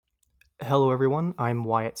Hello, everyone. I'm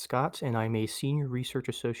Wyatt Scott, and I'm a senior research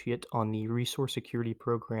associate on the Resource Security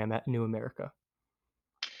Program at New America.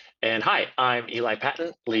 And hi, I'm Eli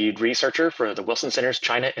Patton, lead researcher for the Wilson Center's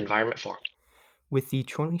China Environment Forum. With the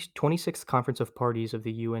 26th Conference of Parties of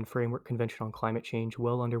the UN Framework Convention on Climate Change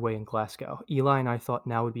well underway in Glasgow, Eli and I thought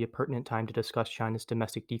now would be a pertinent time to discuss China's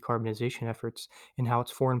domestic decarbonization efforts and how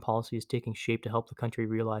its foreign policy is taking shape to help the country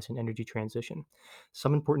realize an energy transition.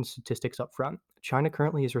 Some important statistics up front. China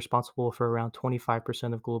currently is responsible for around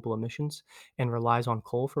 25% of global emissions and relies on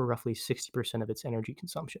coal for roughly 60% of its energy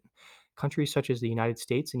consumption. Countries such as the United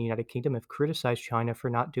States and United Kingdom have criticized China for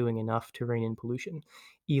not doing enough to rein in pollution.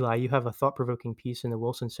 Eli, you have a thought provoking piece in the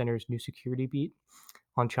Wilson Center's New Security Beat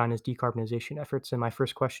on China's decarbonization efforts. And my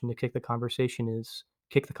first question to kick the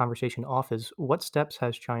conversation off is what steps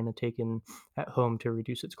has China taken at home to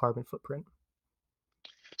reduce its carbon footprint?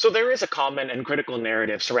 So there is a common and critical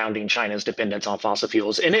narrative surrounding China's dependence on fossil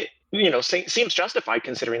fuels, and it seems justified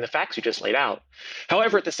considering the facts you just laid out.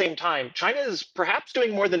 However, at the same time, China is perhaps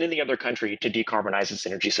doing more than any other country to decarbonize its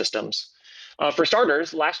energy systems. For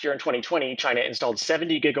starters, last year in 2020, China installed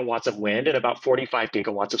 70 gigawatts of wind and about 45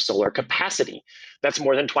 gigawatts of solar capacity. That's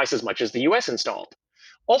more than twice as much as the US installed.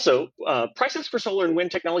 Also, prices for solar and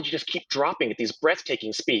wind technology just keep dropping at these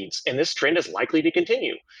breathtaking speeds, and this trend is likely to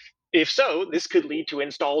continue. If so, this could lead to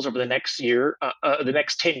installs over the next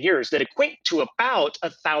 10 years that equate to about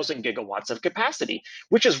 1,000 gigawatts of capacity,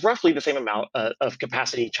 which is roughly the same amount of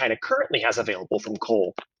capacity China currently has available from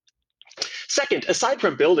coal. Second, aside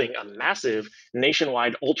from building a massive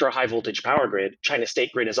nationwide ultra high voltage power grid, China's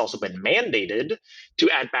state grid has also been mandated to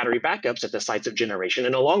add battery backups at the sites of generation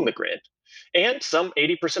and along the grid. And some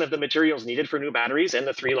 80% of the materials needed for new batteries and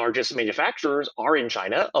the three largest manufacturers are in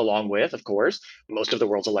China, along with, of course, most of the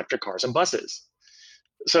world's electric cars and buses.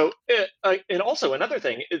 And also another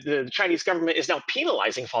thing, the Chinese government is now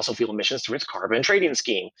penalizing fossil fuel emissions through its carbon trading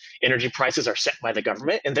scheme. Energy prices are set by the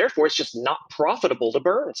government, and therefore it's just not profitable to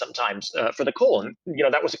burn sometimes for the coal. And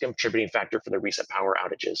that was a contributing factor for the recent power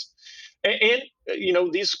outages. And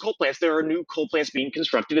these coal plants, there are new coal plants being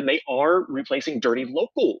constructed, and they are replacing dirty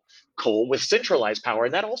local coal with centralized power,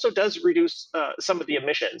 and that also does reduce some of the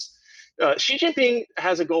emissions. Xi Jinping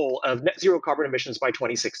has a goal of net zero carbon emissions by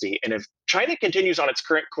 2060. And if China continues on its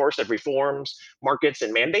current course of reforms, markets,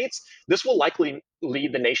 and mandates, this will likely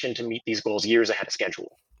lead the nation to meet these goals years ahead of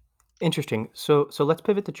schedule. Interesting. So let's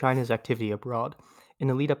pivot to China's activity abroad. In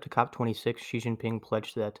the lead up to COP26, Xi Jinping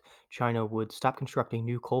pledged that China would stop constructing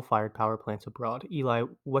new coal-fired power plants abroad. Eli,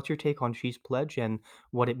 what's your take on Xi's pledge and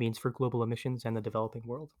what it means for global emissions and the developing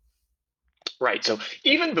world? Right. So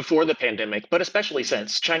even before the pandemic, but especially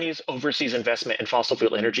since, Chinese overseas investment in fossil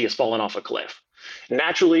fuel energy has fallen off a cliff.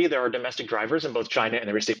 Naturally, there are domestic drivers in both China and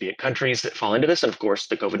the recipient countries that fall into this, and of course,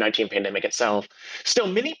 the COVID-19 pandemic itself. Still,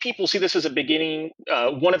 many people see this as a beginning,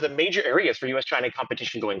 one of the major areas for US China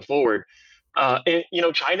competition going forward. And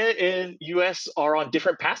China and US are on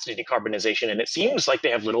different paths to decarbonization, and it seems like they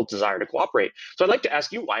have little desire to cooperate. So I'd like to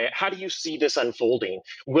ask you, Wyatt, how do you see this unfolding?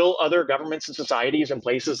 Will other governments and societies in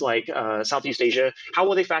places like Southeast Asia, how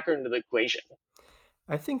will they factor into the equation?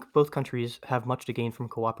 I think both countries have much to gain from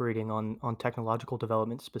cooperating on technological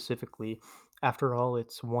development specifically. After all,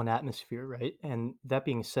 it's one atmosphere, right? And that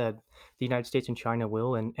being said, the United States and China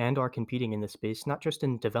will and are competing in this space, not just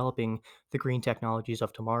in developing the green technologies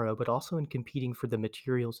of tomorrow, but also in competing for the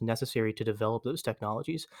materials necessary to develop those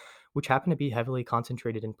technologies, which happen to be heavily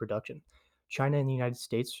concentrated in production. China and the United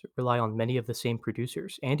States rely on many of the same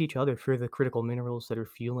producers and each other for the critical minerals that are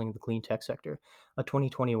fueling the clean tech sector. A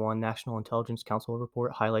 2021 National Intelligence Council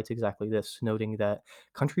report highlights exactly this, noting that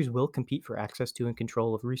countries will compete for access to and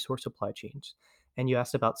control of resource supply chains. And you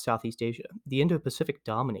asked about Southeast Asia. The Indo Pacific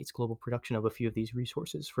dominates global production of a few of these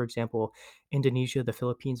resources. For example, Indonesia, the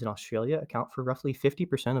Philippines, and Australia account for roughly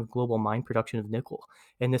 50% of global mine production of nickel.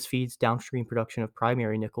 And this feeds downstream production of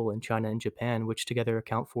primary nickel in China and Japan, which together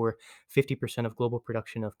account for 50% of global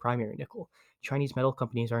production of primary nickel. Chinese metal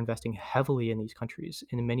companies are investing heavily in these countries,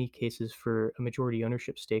 in many cases for a majority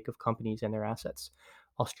ownership stake of companies and their assets.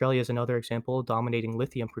 Australia is another example, dominating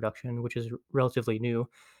lithium production, which is relatively new,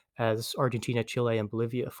 as Argentina, Chile, and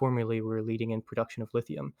Bolivia formerly were leading in production of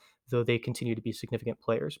lithium, though they continue to be significant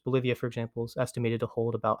players. Bolivia, for example, is estimated to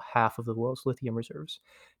hold about half of the world's lithium reserves.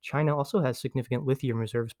 China also has significant lithium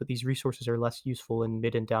reserves, but these resources are less useful in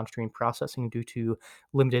mid and downstream processing due to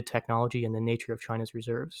limited technology and the nature of China's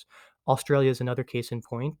reserves. Australia is another case in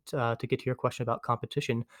point. To get to your question about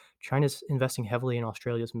competition, China's investing heavily in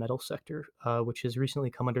Australia's metal sector, which has recently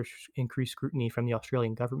come under increased scrutiny from the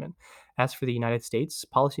Australian government. As for the United States,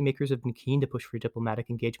 policymakers have been keen to push for diplomatic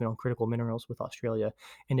engagement on critical minerals with Australia.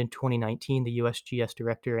 And in 2019, the USGS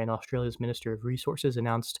director and Australia's Minister of Resources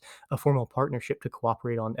announced a formal partnership to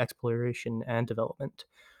cooperate on exploration and development.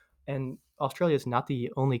 And Australia is not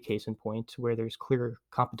the only case in point where there's clear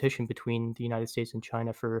competition between the United States and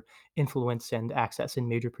China for influence and access in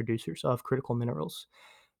major producers of critical minerals.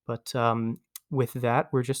 But with that,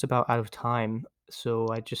 we're just about out of time. So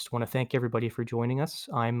I just want to thank everybody for joining us.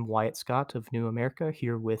 I'm Wyatt Scott of New America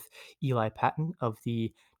here with Eli Patton of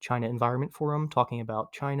the China Environment Forum, talking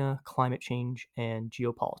about China, climate change, and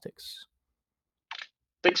geopolitics.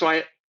 Thanks, Wyatt.